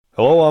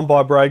Hello, I'm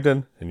Bob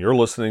Bragdon, and you're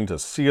listening to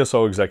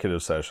CSO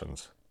Executive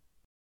Sessions.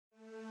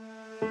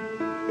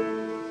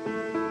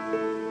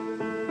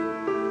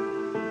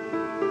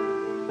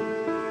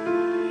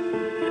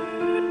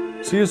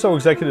 CSO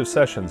Executive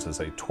Sessions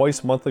is a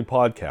twice-monthly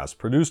podcast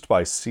produced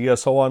by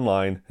CSO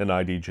Online and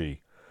IDG.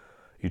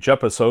 Each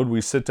episode,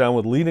 we sit down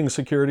with leading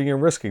security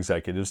and risk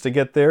executives to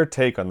get their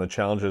take on the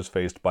challenges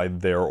faced by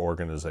their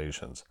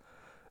organizations.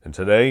 And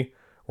today,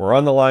 we're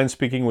on the line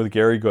speaking with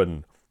Gary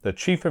Gooden, the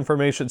Chief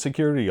Information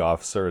Security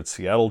Officer at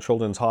Seattle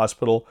Children's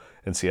Hospital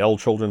and Seattle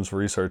Children's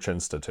Research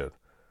Institute.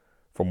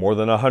 For more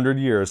than 100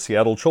 years,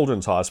 Seattle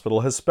Children's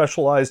Hospital has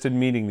specialized in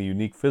meeting the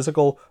unique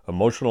physical,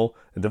 emotional,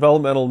 and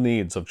developmental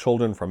needs of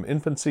children from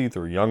infancy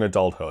through young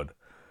adulthood.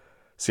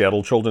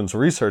 Seattle Children's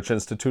Research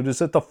Institute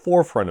is at the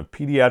forefront of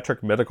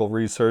pediatric medical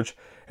research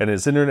and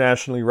is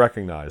internationally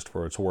recognized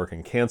for its work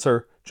in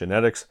cancer,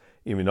 genetics,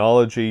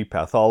 immunology,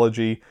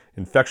 pathology,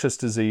 infectious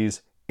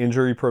disease,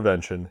 injury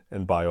prevention,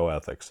 and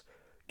bioethics.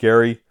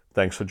 Gary,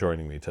 thanks for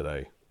joining me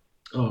today.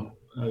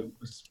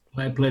 It's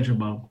my pleasure,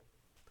 Bob.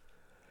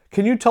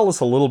 Can you tell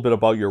us a little bit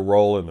about your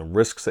role and the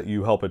risks that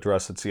you help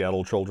address at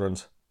Seattle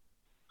Children's?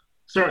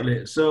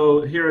 Certainly.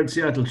 So here at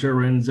Seattle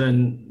Children's,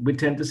 and we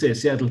tend to say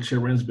Seattle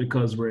Children's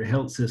because we're a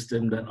health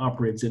system that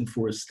operates in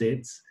 4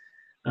 states,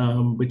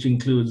 which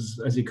includes,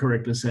 as you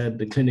correctly said,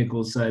 the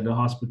clinical side, the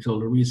hospital,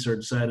 the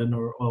research side, and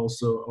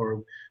also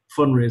our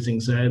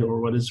fundraising side, or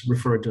what is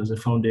referred to as a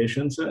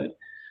foundation side.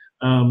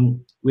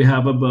 We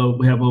have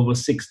over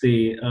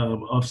 60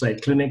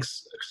 offsite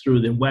clinics through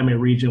the WWAMI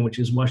region, which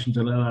is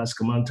Washington,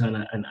 Alaska,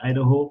 Montana, and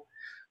Idaho.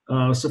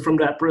 So from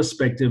that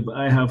perspective,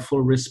 I have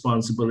full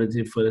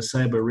responsibility for the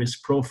cyber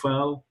risk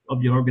profile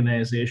of the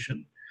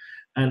organization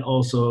and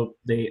also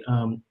the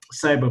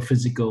cyber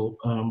physical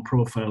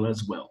profile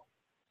as well.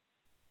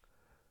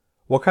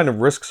 What kind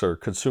of risks are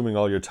consuming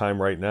all your time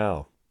right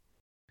now?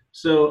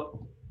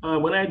 So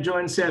when I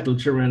joined Seattle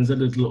Children's a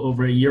little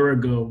over a year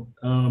ago,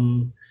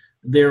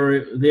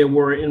 there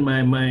were in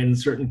my mind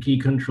certain key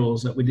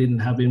controls that we didn't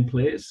have in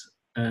place.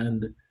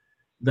 And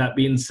that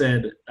being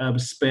said, I've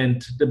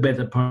spent the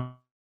better part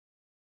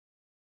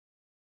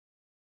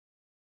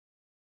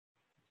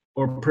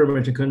or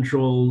perimeter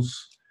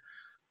controls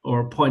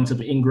or points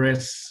of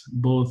ingress,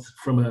 both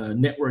from a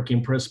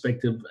networking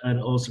perspective and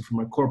also from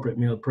a corporate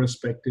mail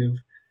perspective.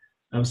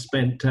 I've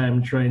spent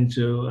time trying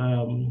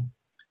to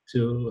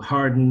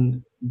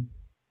harden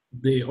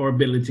our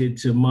ability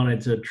to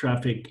monitor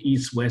traffic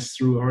east-west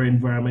through our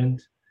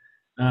environment.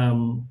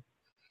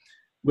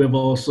 We've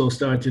also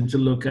started to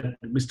look at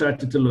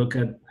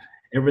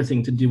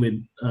everything to do with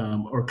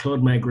our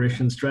cloud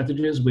migration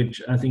strategies,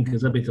 which I think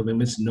is a bit of a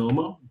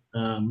misnomer.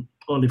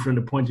 Only from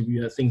the point of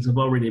view that things have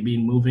already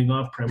been moving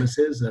off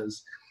premises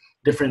as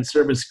different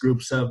service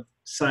groups have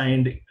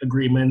signed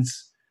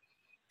agreements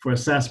for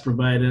SaaS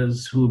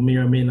providers who may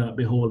or may not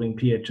be holding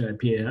PHI,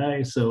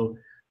 PAI. So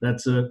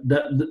so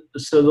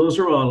those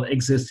are all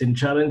existing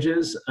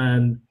challenges,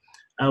 and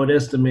I would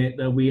estimate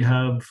that we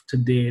have to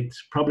date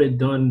probably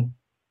done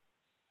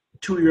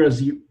 2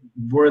 years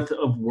worth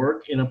of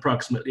work in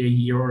approximately a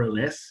year or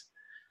less.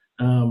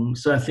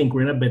 So I think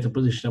we're in a better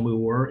position than we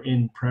were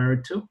in prior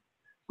to,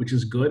 which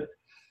is good.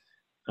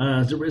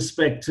 As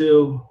respect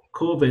to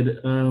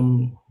COVID,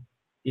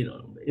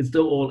 it's the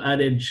old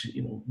adage,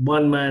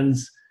 one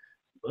man's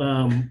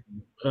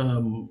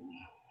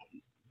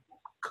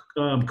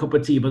cup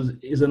of tea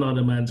is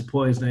another man's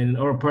poison. And in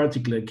our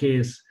particular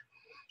case,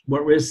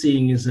 what we're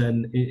seeing is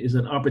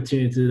an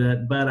opportunity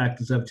that bad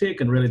actors have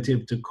taken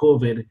relative to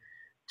COVID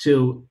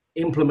to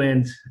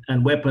implement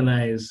and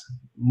weaponize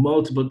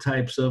multiple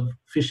types of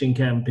phishing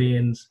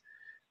campaigns.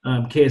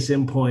 Case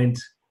in point,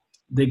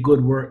 the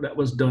good work that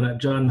was done at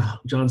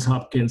Johns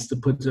Hopkins to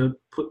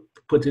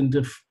put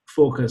into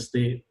focus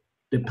the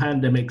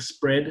pandemic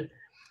spread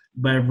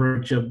by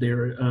virtue of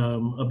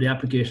the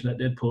application that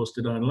they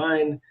posted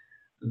online.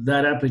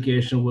 That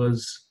application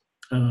was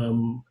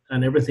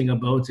and everything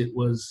about it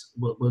was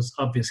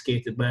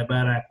obfuscated by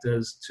bad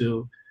actors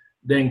to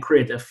then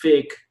create a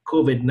fake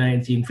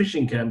COVID-19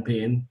 phishing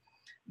campaign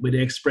with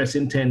the express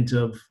intent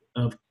of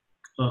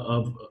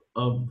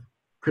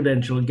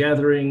credential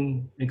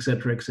gathering, et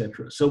cetera, et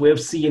cetera. So we've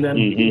seen a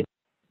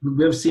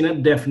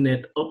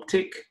definite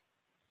uptick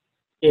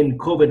in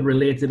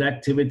COVID-related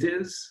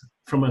activities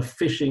from a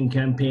phishing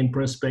campaign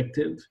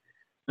perspective.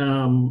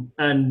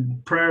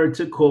 And prior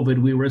to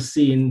COVID,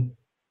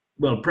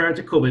 prior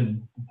to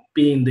COVID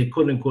being the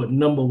quote unquote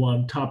number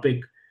one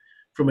topic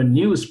from a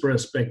news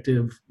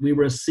perspective, we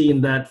were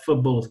seeing that for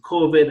both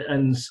COVID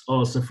and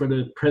also for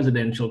the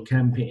presidential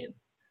campaign,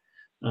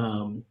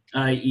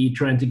 i.e.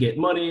 trying to get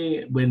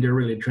money when they're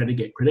really trying to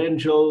get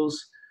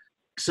credentials.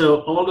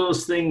 So all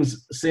those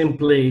things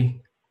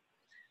simply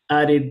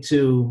added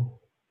to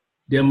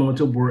the amount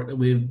of work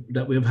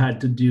that we've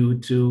had to do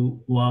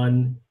to,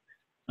 one,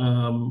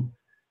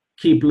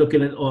 keep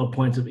looking at all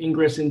points of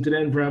ingress into the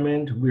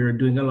environment. We're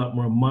doing a lot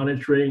more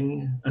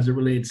monitoring as it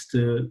relates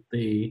to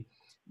the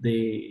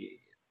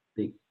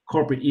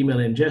corporate email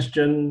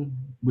ingestion.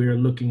 We're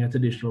looking at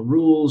additional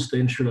rules to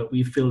ensure that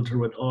we filter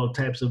with all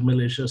types of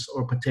malicious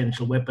or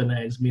potential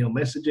weaponized mail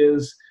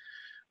messages.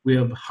 We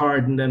have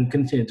hardened and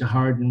continue to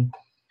harden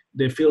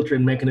the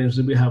filtering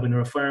mechanisms we have in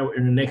our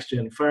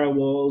next-gen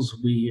firewalls.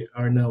 We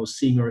are now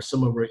seeing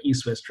some of our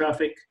east-west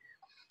traffic.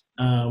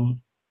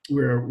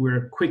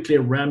 We're quickly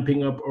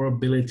ramping up our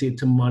ability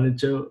to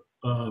monitor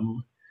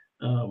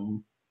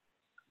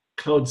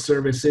cloud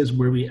services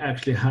where we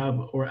actually have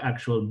our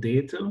actual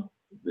data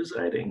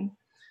residing.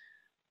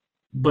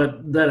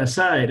 But that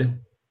aside,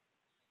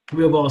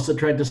 we have also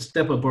tried to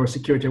step up our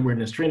security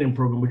awareness training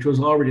program, which was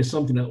already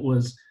something that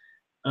was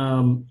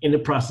in the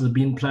process of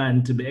being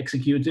planned to be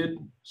executed.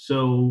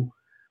 So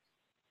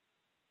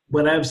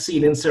what I've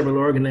seen in several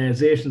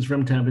organizations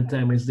from time to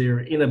time is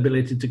their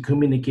inability to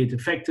communicate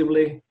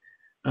effectively.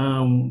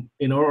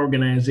 In our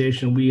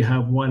organization, we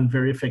have one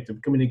very effective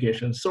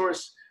communication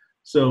source.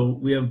 So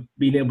we have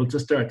been able to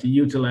start to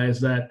utilize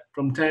that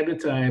from time to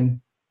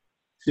time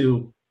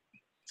to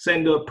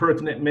send out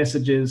pertinent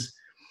messages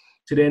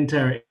to the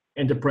entire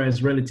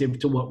enterprise relative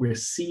to what we're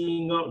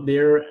seeing out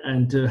there,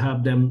 and to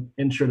have them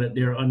ensure that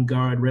they're on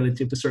guard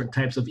relative to certain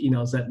types of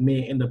emails that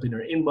may end up in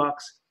our inbox,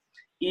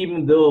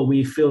 even though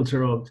we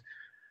filter out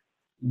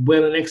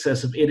well in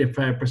excess of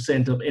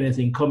 85% of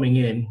anything coming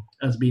in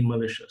as being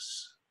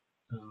malicious.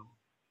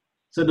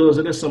 So those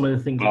are just some of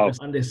the things. Wow.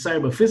 On the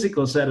cyber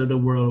physical side of the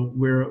world,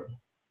 where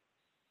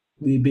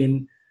we've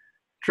been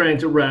trying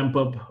to ramp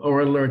up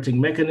our alerting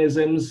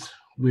mechanisms,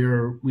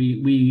 where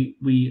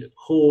we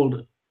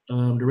hold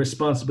the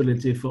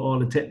responsibility for all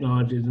the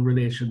technologies in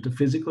relation to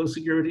physical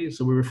security.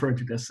 So we refer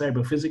to it as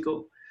cyber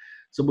physical.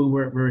 So we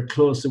work very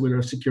closely with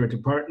our security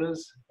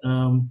partners.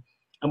 And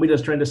we're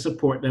just trying to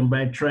support them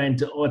by trying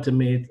to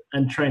automate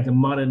and trying to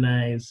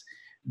modernize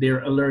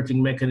their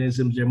alerting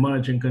mechanisms, their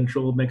monitoring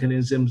control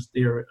mechanisms,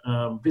 their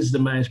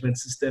visitor management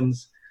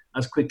systems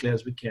as quickly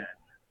as we can.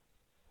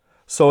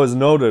 So as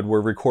noted,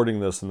 we're recording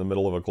this in the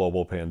middle of a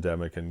global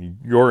pandemic, and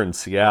you're in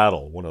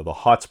Seattle, one of the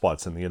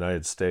hotspots in the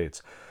United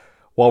States.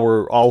 While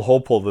we're all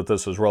hopeful that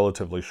this is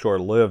relatively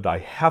short-lived, I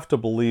have to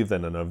believe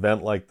that an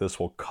event like this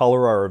will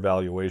color our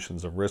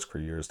evaluations of risk for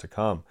years to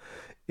come.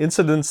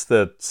 Incidents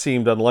that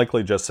seemed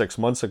unlikely just 6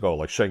 months ago,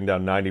 like shutting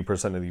down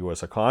 90% of the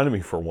U.S.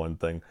 economy for one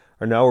thing,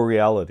 are now a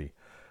reality.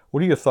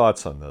 What are your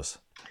thoughts on this?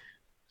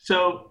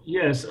 So,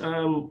 yes,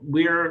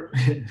 we're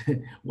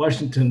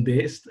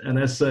Washington-based, and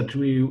as such,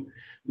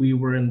 we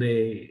were in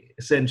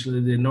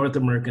essentially the North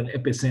American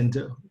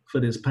epicenter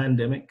for this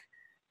pandemic.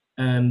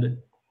 And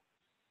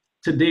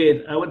to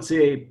date, I would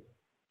say,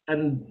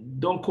 and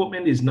don't quote me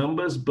on these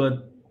numbers,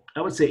 but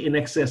I would say in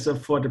excess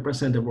of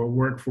 40% of our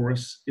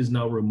workforce is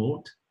now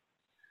remote.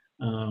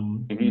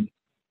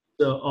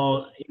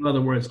 So in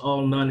other words,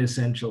 all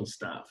non-essential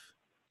staff.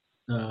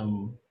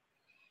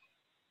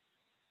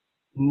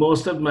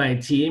 Most of my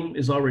team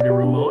is already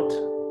remote.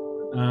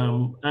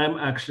 I'm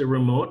actually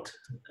remote.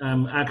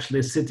 I'm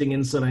actually sitting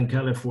in Southern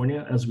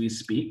California as we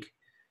speak,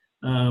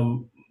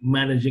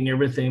 managing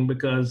everything,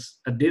 because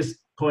at this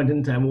point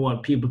in time, we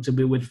want people to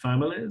be with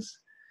families.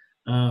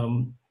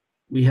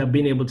 We have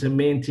been able to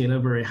maintain a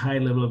very high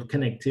level of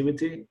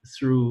connectivity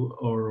through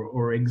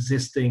our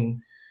existing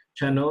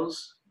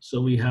channels. So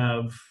we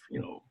have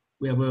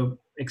an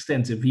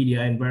extensive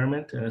VDI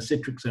environment, a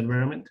Citrix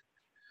environment.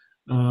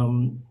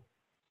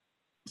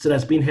 So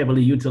that's been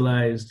heavily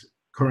utilized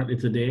currently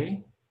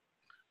today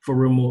for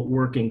remote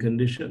working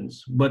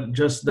conditions. But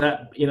just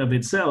that in of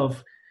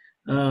itself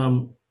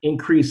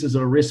increases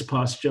our risk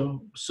posture.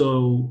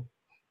 So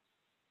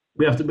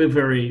we have to be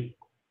very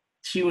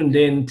tuned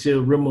in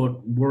to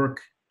remote work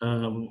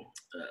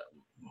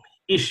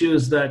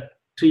issues that,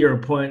 to your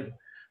point,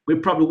 we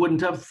probably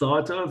wouldn't have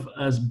thought of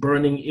as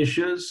burning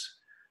issues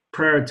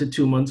prior to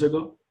 2 months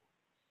ago,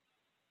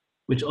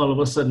 which all of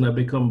a sudden have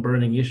become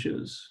burning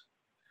issues,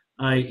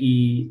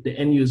 i.e. the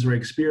end user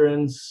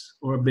experience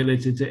or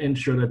ability to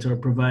ensure that our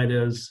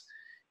providers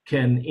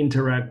can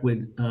interact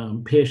with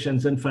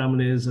patients and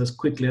families as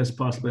quickly as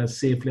possible, as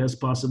safely as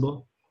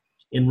possible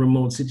in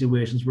remote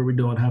situations where we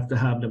don't have to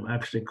have them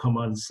actually come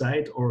on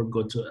site or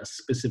go to a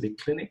specific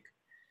clinic.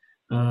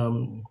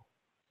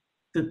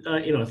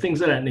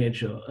 Things of that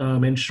nature,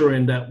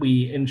 ensuring that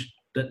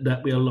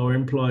that we allow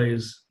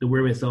employees the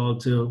wherewithal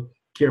to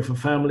care for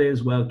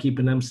families while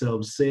keeping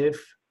themselves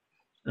safe.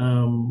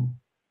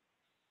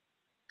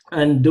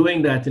 And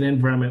doing that in an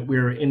environment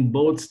where in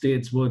both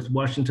states, both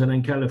Washington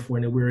and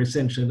California, we're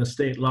essentially in a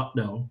state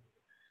lockdown,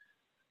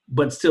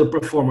 but still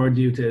perform our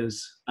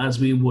duties as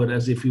we would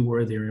as if we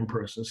were there in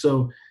person.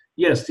 So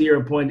yes, to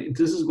your point,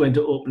 this is going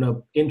to open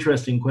up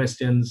interesting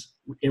questions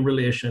in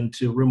relation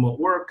to remote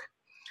work.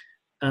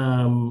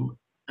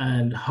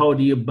 And how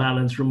do you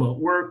balance remote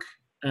work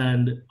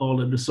and all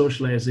of the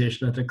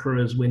socialization that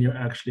occurs when you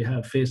actually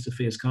have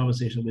face-to-face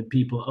conversation with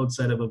people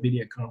outside of a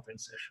video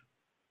conference session,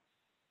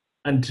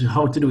 and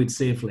how to do it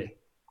safely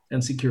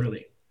and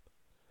securely.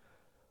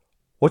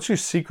 What's your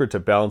secret to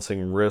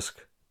balancing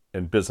risk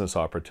and business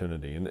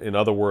opportunity? In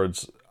other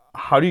words,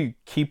 how do you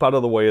keep out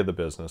of the way of the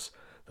business,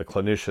 the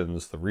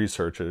clinicians, the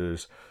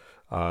researchers,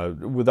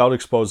 without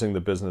exposing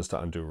the business to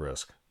undue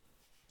risk?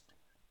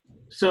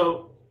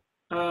 So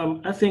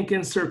I think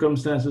in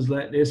circumstances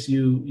like this,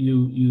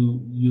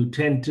 you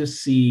tend to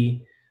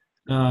see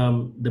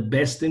the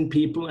best in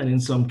people, and in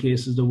some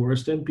cases the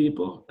worst in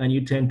people, and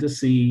you tend to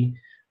see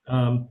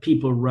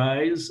people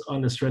rise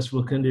under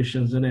stressful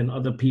conditions, and then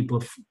other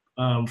people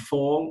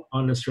fall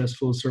under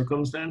stressful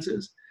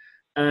circumstances,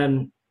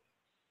 and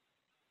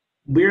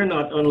we're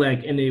not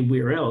unlike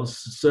anywhere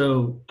else.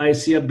 So I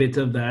see a bit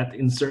of that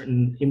in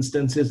certain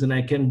instances, and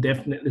I can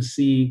definitely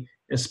see,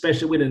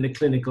 especially within the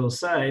clinical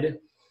side,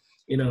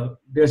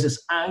 there's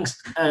this angst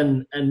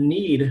and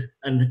need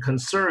and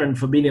concern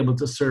for being able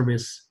to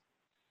service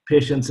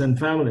patients and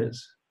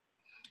families.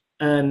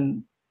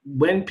 And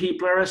when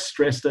people are as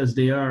stressed as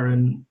they are,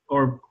 and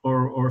or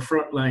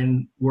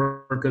frontline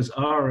workers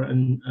are,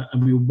 and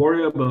we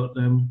worry about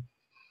them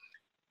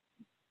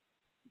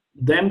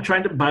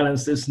trying to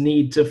balance this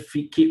need to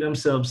keep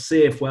themselves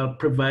safe while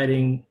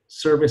providing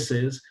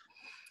services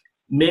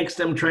makes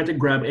them try to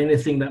grab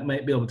anything that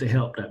might be able to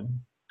help them.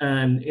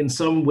 And in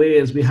some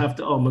ways, we have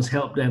to almost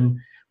help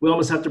them. We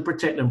almost have to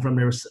protect them from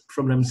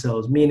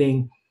themselves,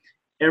 meaning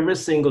every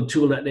single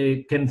tool that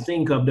they can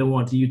think of, they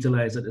want to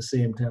utilize at the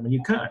same time. And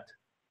you can't.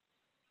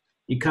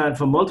 You can't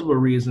for multiple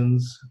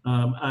reasons,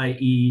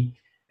 i.e.,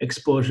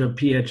 exposure,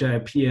 PHI,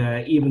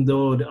 PI, even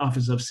though the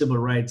Office of Civil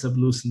Rights have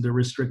loosened the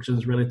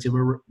restrictions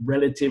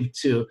relative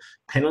to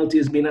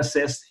penalties being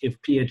assessed if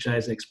PHI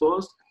is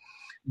exposed.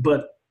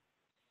 But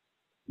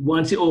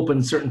once you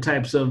open certain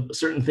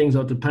things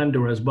out of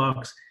Pandora's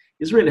box,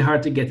 it's really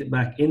hard to get it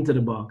back into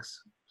the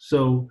box.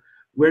 So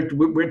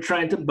we're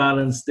trying to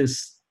balance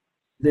this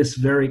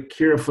very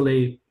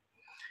carefully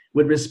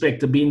with respect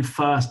to being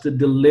fast to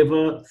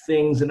deliver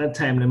things in a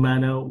timely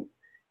manner,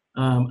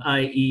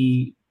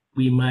 i.e.,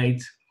 we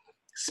might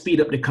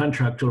speed up the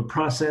contractual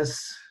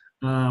process,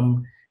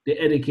 the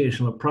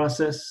educational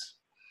process.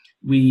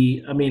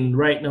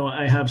 Right now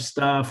I have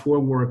staff who are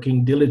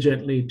working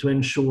diligently to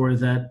ensure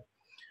that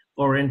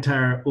our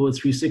entire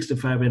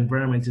O365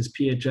 environment is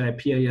PHI,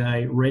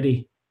 PII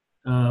ready,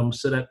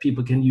 so that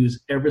people can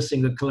use every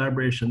single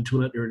collaboration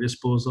tool at their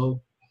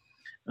disposal.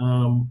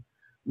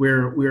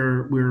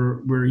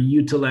 We're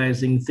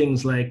utilizing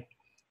things like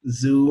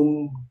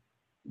Zoom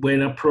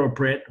when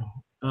appropriate,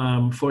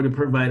 for the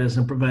providers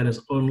and providers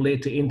only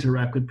to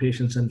interact with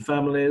patients and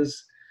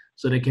families,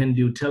 so they can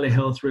do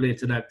telehealth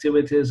related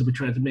activities. We're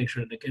trying to make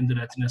sure that they can do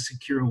that in a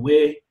secure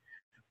way.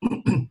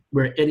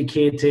 We're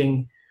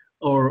educating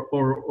our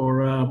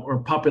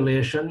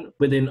population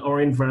within our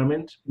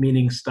environment,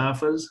 meaning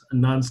staffers and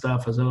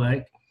non-staffers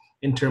alike,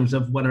 in terms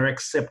of what are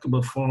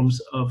acceptable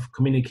forms of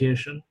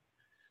communication.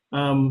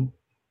 And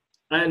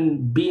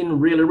being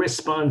really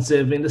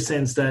responsive in the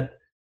sense that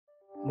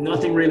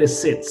nothing really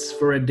sits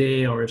for a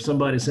day, or if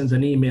somebody sends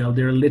an email,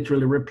 they're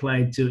literally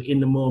replied to in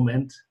the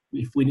moment.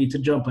 If we need to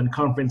jump on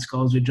conference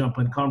calls, we jump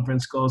on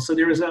conference calls. So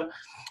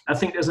I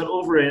think there's an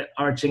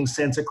overarching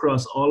sense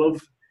across all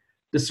of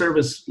the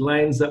service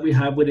lines that we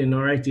have within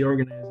our IT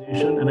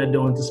organization, and I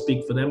don't want to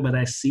speak for them, but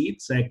I see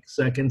it,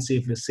 so I can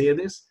safely say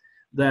this,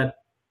 that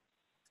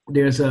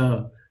there's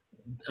a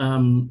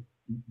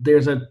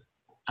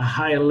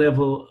higher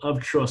level of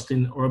trust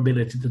in our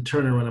ability to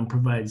turn around and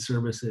provide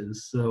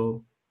services.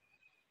 So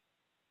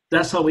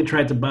that's how we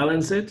try to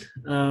balance it.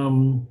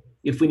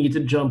 If we need to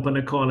jump on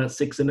a call at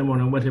 6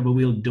 a.m, whatever,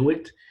 we'll do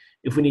it.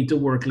 If we need to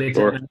work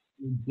later, Sure.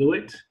 we'll do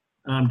it.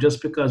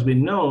 Just because we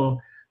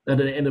know that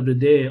at the end of the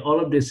day, all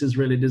of this is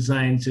really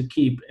designed to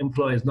keep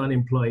employees,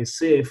 non-employees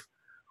safe,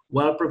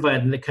 while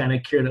providing the kind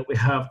of care that we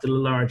have to the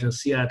larger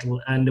Seattle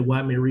and the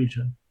Waimea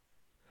region.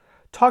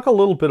 Talk a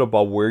little bit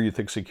about where you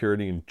think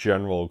security in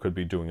general could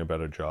be doing a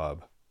better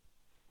job.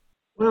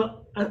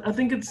 Well, I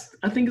think it's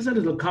a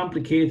little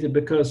complicated,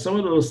 because some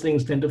of those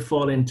things tend to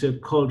fall into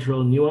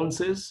cultural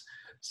nuances.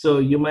 So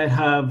you might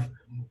have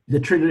the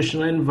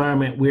traditional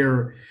environment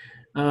where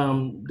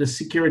the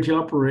security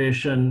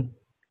operation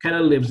kind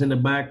of lives in the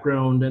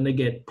background, and they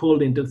get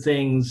pulled into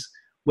things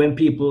when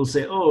people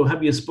say, "Oh,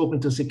 have you spoken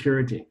to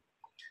security?"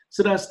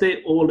 So that's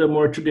the older,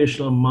 more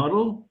traditional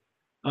model,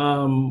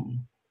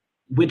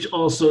 which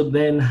also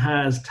then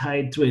has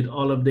tied to it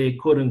all of the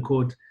quote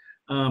unquote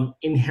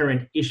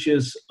inherent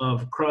issues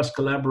of cross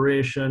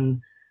collaboration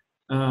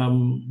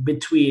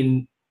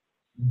between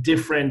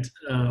different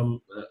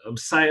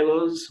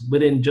silos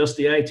within just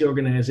the IT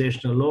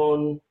organization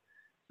alone.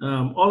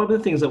 All of the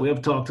things that we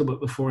have talked about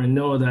before and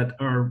know that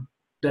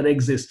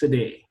exist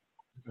today,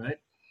 right?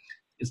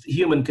 It's the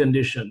human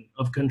condition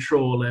of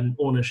control and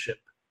ownership.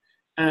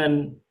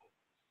 And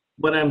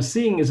what I'm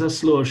seeing is a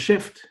slow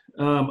shift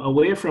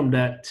away from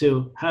that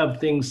to have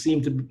things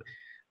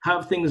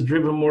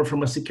driven more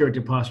from a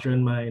security posture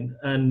in mind.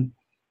 And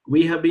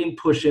we have been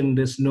pushing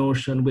this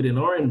notion within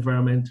our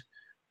environment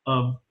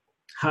of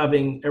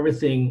having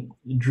everything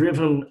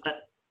driven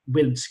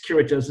with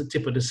security as the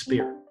tip of the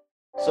spear.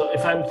 So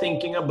if I'm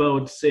thinking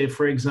about, say,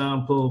 for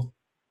example,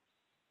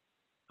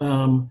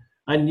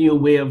 a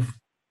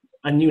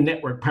new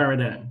network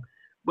paradigm,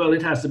 Well,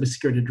 it has to be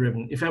security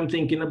driven. If I'm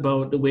thinking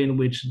about the way in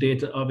which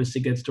data obviously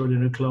gets stored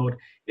in the cloud,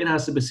 it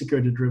has to be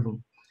security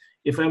driven.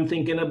 If I'm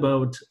thinking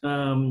about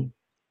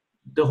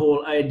the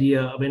whole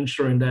idea of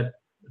ensuring that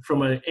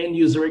from an end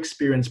user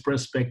experience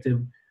perspective,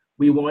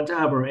 we want to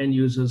have our end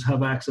users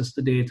have access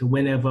to data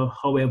whenever,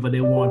 however they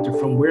want to,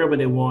 from wherever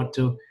they want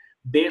to,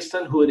 based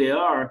on who they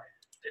are,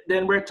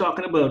 then we're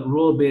talking about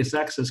role-based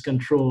access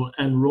control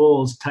and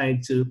roles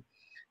tied to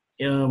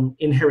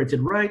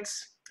inherited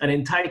rights and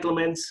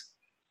entitlements,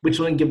 which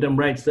will give them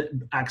rights to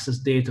access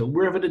data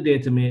wherever the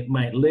data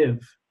might live.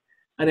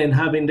 And then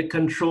having the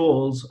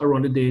controls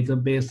around the data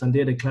based on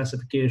data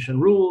classification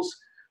rules,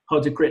 how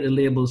to create the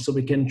labels so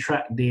we can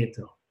track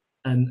data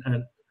and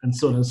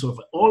so on and so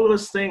forth. All of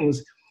those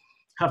things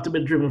have to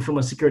be driven from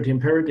a security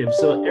imperative.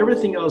 So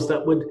everything else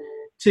that would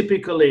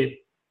typically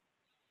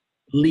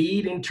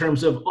lead in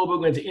terms of, oh, we're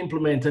going to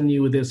implement a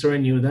new this or a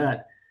new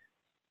that,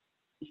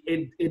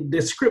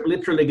 the script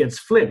literally gets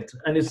flipped,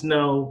 and it's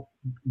now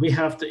we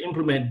have to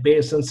implement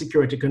based on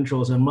security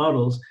controls and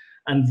models.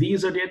 And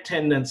these are the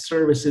attendant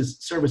service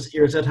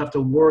areas that have to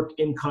work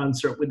in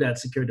concert with that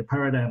security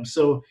paradigm.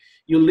 So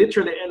you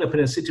literally end up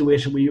in a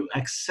situation where you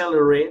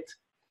accelerate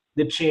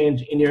the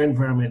change in your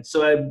environment.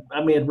 So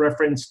I made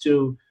reference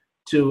to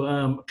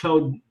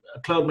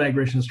cloud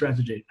migration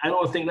strategy. I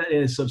don't think that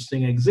any such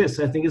thing exists.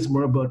 I think it's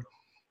more about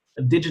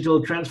a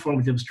digital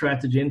transformative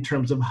strategy in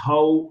terms of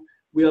how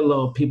we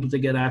allow people to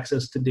get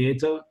access to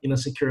data in a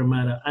secure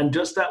manner. And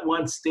just that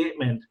one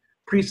statement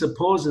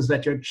presupposes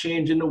that you're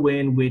changing the way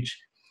in which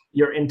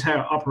your entire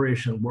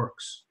operation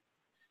works.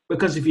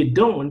 Because if you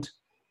don't,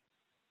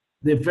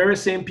 the very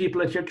same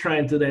people that you're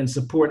trying to then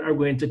support are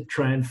going to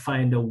try and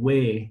find a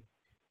way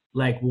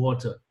like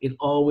water. It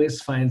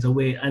always finds a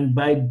way. And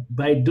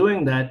by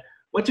doing that,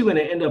 what you're going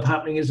to end up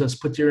happening is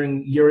just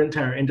putting your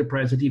entire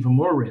enterprise at even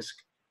more risk.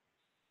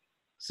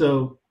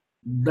 So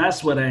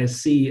that's what I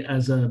see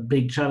as a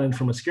big challenge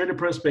from a security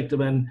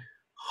perspective, and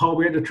how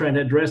we're trying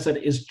to address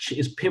that is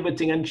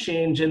pivoting and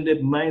changing the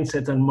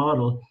mindset and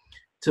model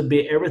to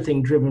be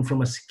everything driven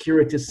from a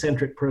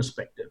security-centric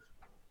perspective.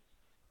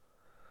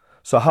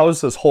 So how has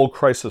this whole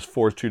crisis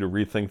forced you to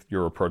rethink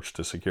your approach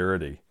to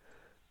security?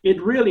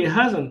 It really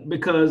hasn't,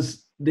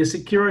 because the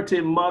security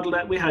model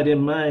that we had in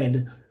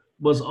mind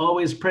was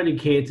always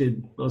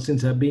predicated, well,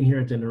 since I've been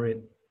here at any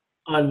rate,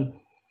 on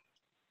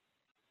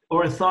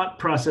our thought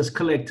process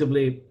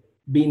collectively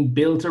being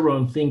built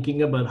around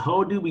thinking about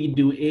how do we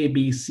do A,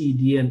 B, C,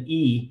 D, and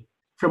E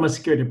from a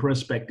security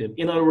perspective.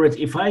 In other words,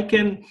 if I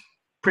can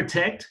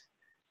protect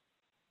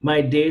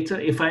my data,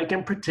 if I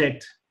can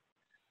protect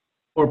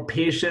our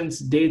patients'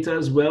 data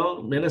as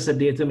well, when I say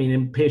data,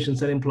 meaning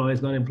patients and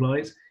employees, not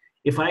employees,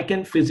 if I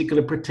can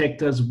physically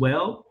protect as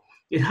well,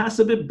 it has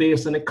to be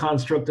based on a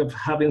construct of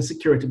having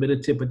security be the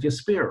tip of your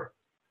spear.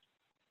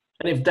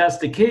 And if that's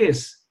the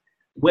case,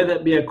 whether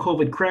it be a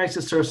COVID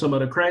crisis or some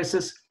other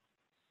crisis,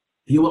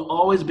 you will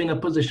always be in a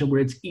position where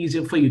it's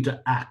easier for you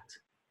to act,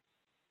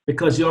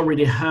 because you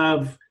already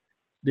have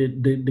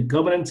the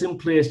governance in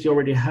place, you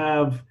already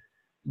have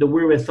the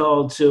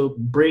wherewithal to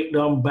break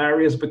down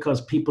barriers, because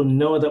people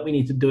know that we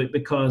need to do it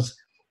because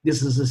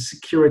this is a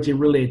security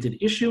related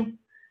issue,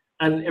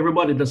 and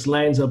everybody just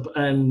lines up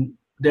and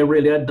they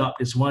really adopt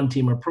this one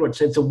team approach.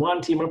 So it's a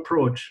one team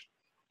approach,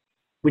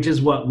 which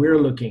is what we're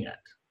looking at.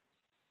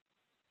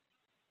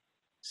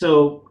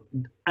 So,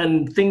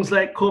 and things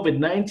like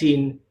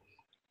COVID-19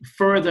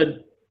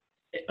 further,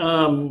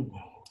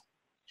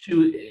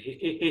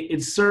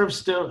 it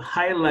serves to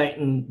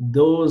highlighting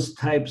those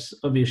types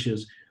of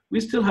issues. We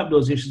still have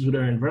those issues with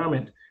our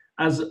environment,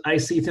 as I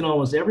see it in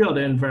almost every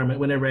other environment.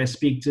 Whenever I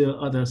speak to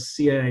other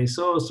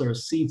CISOs or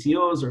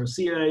CTOs or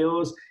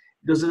CIOs,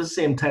 those are the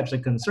same types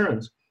of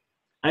concerns.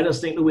 I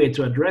just think the way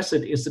to address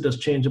it is to just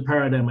change the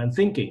paradigm and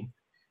thinking.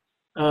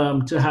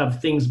 To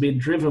have things be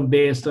driven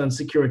based on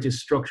security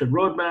structured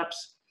roadmaps,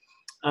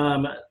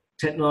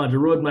 technology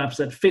roadmaps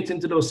that fit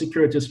into those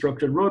security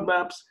structured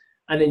roadmaps,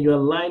 and then you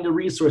align the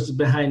resources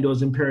behind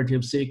those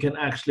imperatives so you can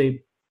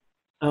actually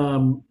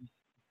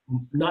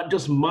not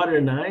just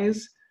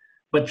modernize,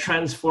 but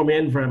transform your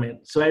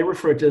environment. So I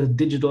refer to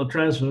digital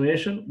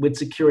transformation with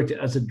security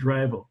as a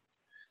driver,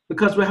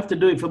 because we have to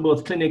do it for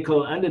both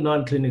clinical and the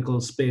non-clinical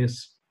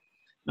space.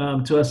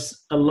 To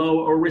allow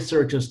our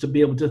researchers to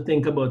be able to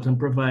think about and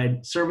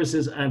provide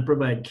services and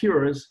provide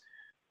cures,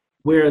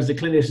 whereas the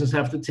clinicians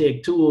have to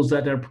take tools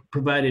that are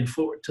provided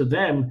to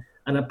them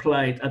and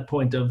apply it at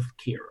point of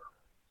care.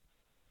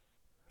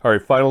 All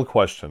right, final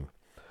question.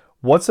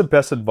 What's the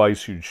best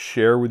advice you'd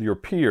share with your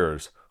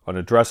peers on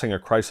addressing a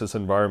crisis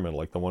environment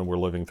like the one we're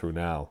living through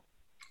now?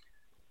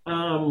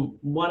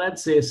 One, I'd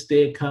say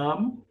stay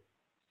calm,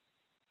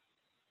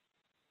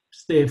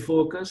 stay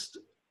focused.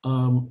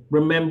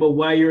 Remember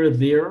why you're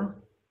there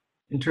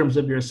in terms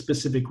of your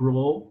specific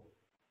role.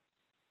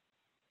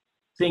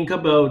 Think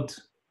about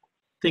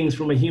things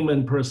from a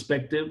human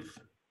perspective.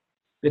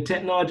 The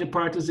technology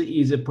part is the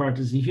easy part,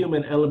 is the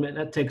human element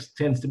that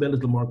tends to be a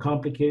little more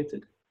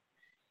complicated.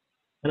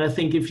 And I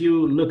think if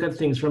you look at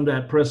things from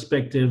that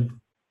perspective,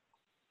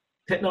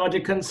 technology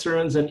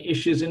concerns and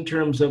issues in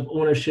terms of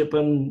ownership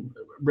and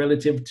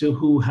relative to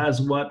who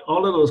has what,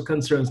 all of those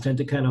concerns tend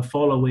to kind of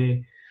fall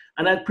away.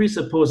 And that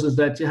presupposes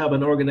that you have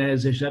an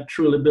organization that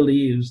truly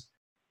believes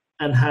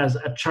and has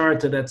a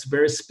charter that's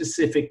very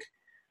specific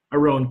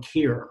around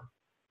care.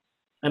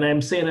 And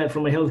I'm saying that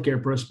from a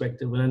healthcare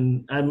perspective,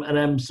 and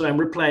I'm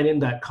replying in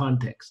that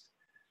context.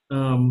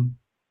 And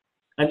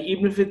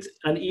even if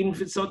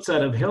it's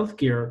outside of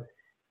healthcare,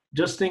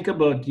 just think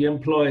about the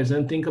employees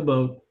and think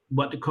about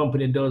what the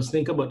company does,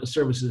 think about the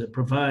services it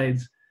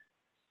provides,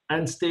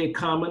 and stay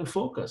calm and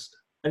focused.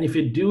 And if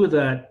you do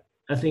that,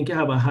 I think you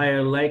have a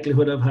higher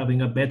likelihood of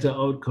having a better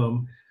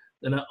outcome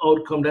than an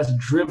outcome that's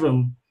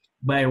driven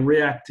by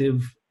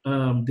reactive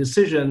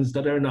decisions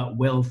that are not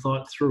well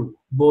thought through,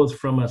 both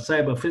from a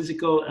cyber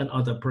physical and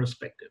other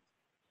perspective.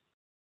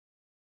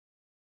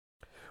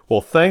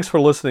 Well, thanks for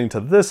listening to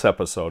this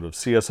episode of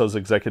CSO's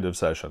Executive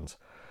Sessions.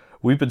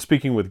 We've been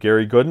speaking with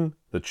Gary Gooden,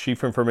 the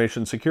Chief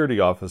Information Security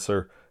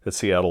Officer at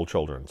Seattle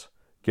Children's.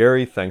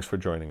 Gary, thanks for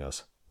joining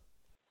us.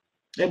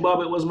 Hey,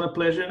 Bob, it was my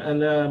pleasure,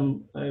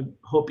 and I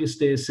hope you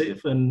stay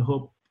safe and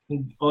hope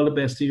all the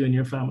best to you and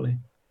your family.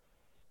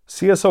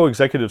 CSO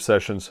Executive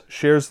Sessions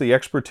shares the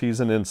expertise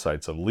and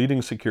insights of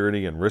leading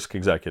security and risk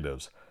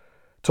executives.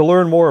 To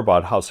learn more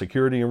about how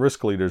security and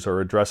risk leaders are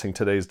addressing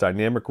today's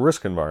dynamic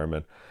risk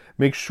environment,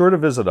 make sure to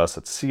visit us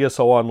at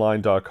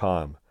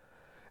csoonline.com.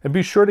 And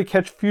be sure to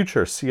catch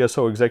future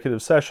CSO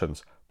Executive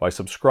Sessions by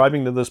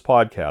subscribing to this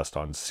podcast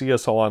on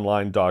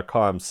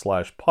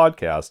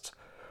csoonline.com/podcasts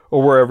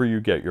or wherever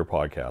you get your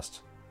podcasts.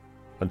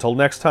 Until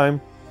next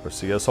time, for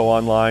CSO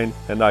Online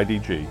and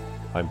IDG,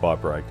 I'm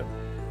Bob Bragdon.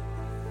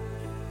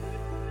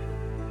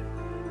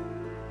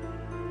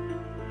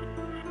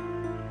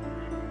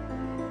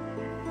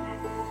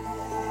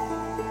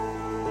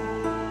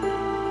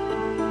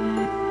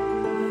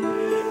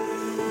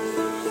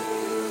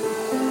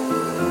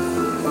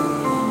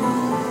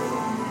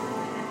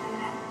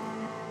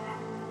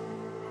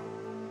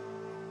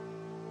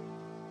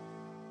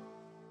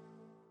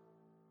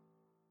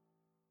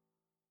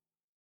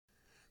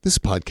 This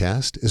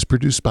podcast is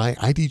produced by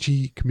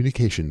IDG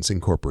Communications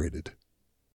Incorporated.